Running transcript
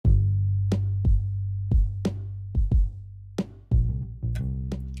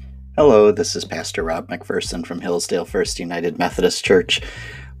Hello, this is Pastor Rob McPherson from Hillsdale First United Methodist Church.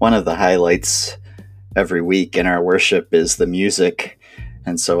 One of the highlights every week in our worship is the music,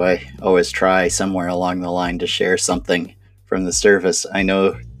 and so I always try somewhere along the line to share something from the service. I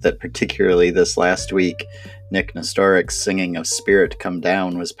know that particularly this last week, Nick Nestoric's singing of Spirit Come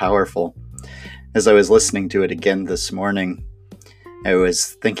Down was powerful. As I was listening to it again this morning, I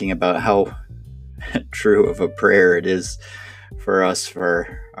was thinking about how true of a prayer it is for us,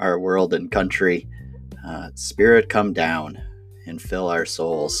 for our world and country. Spirit, come down and fill our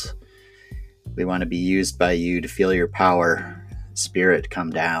souls. We want to be used by you to feel your power. Spirit, come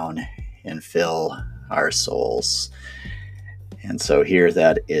down and fill our souls. And so here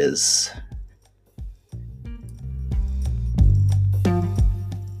that is.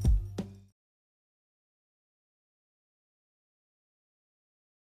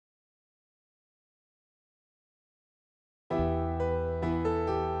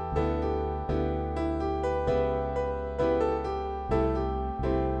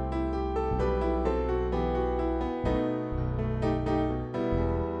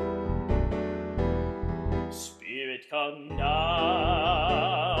 Spirit, come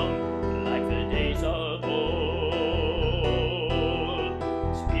down like the days of old.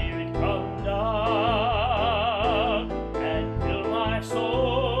 Spirit, come down and fill my soul.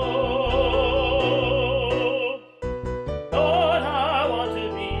 Lord, I want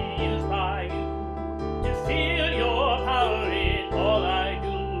to be used by you to feel your power in all I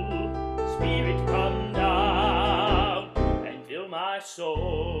do. Spirit, come down and fill my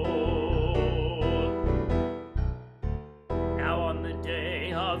soul.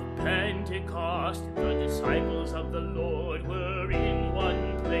 Pentecost, the disciples of the Lord were in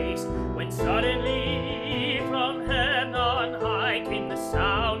one place, when suddenly from heaven on high came the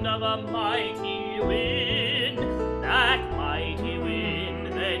sound of a mighty wind. That mighty wind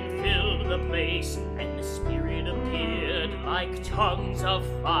then filled the place, and the Spirit appeared like tongues of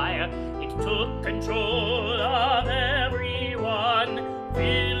fire. It took control of everyone,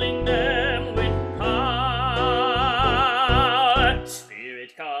 filling them with power.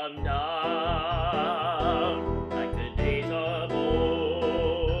 Spirit, come down like the days of old.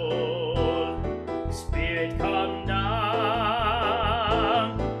 Spirit, come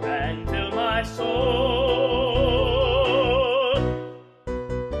down and fill my soul.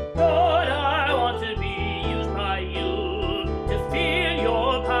 Lord, I want to be used by you to feel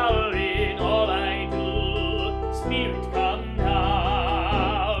your power in all I do. Spirit, come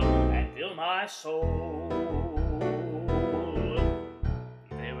down and fill my soul.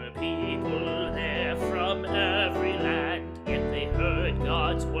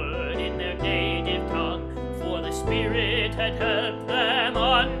 God's word in their native tongue, for the Spirit had helped them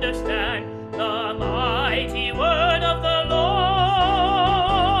understand the mighty word of the Lord.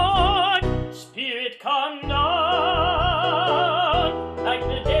 Spirit, come down like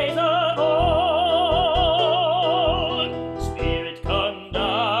the days of old. Spirit, come down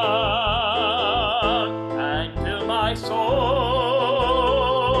and fill my soul.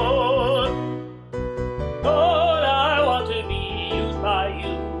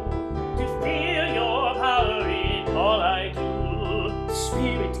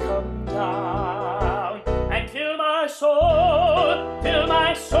 Spirit, come down and fill my soul, fill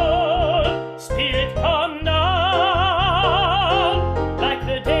my soul. Spirit, come down like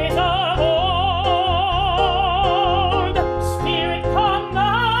the days of old. Spirit, come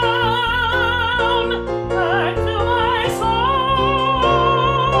down and fill my soul.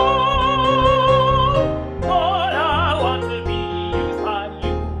 Lord, I want to be used by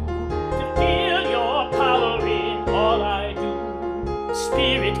you to feel your power in all I do.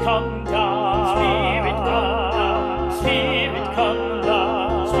 Spirit, come down. Spirit, come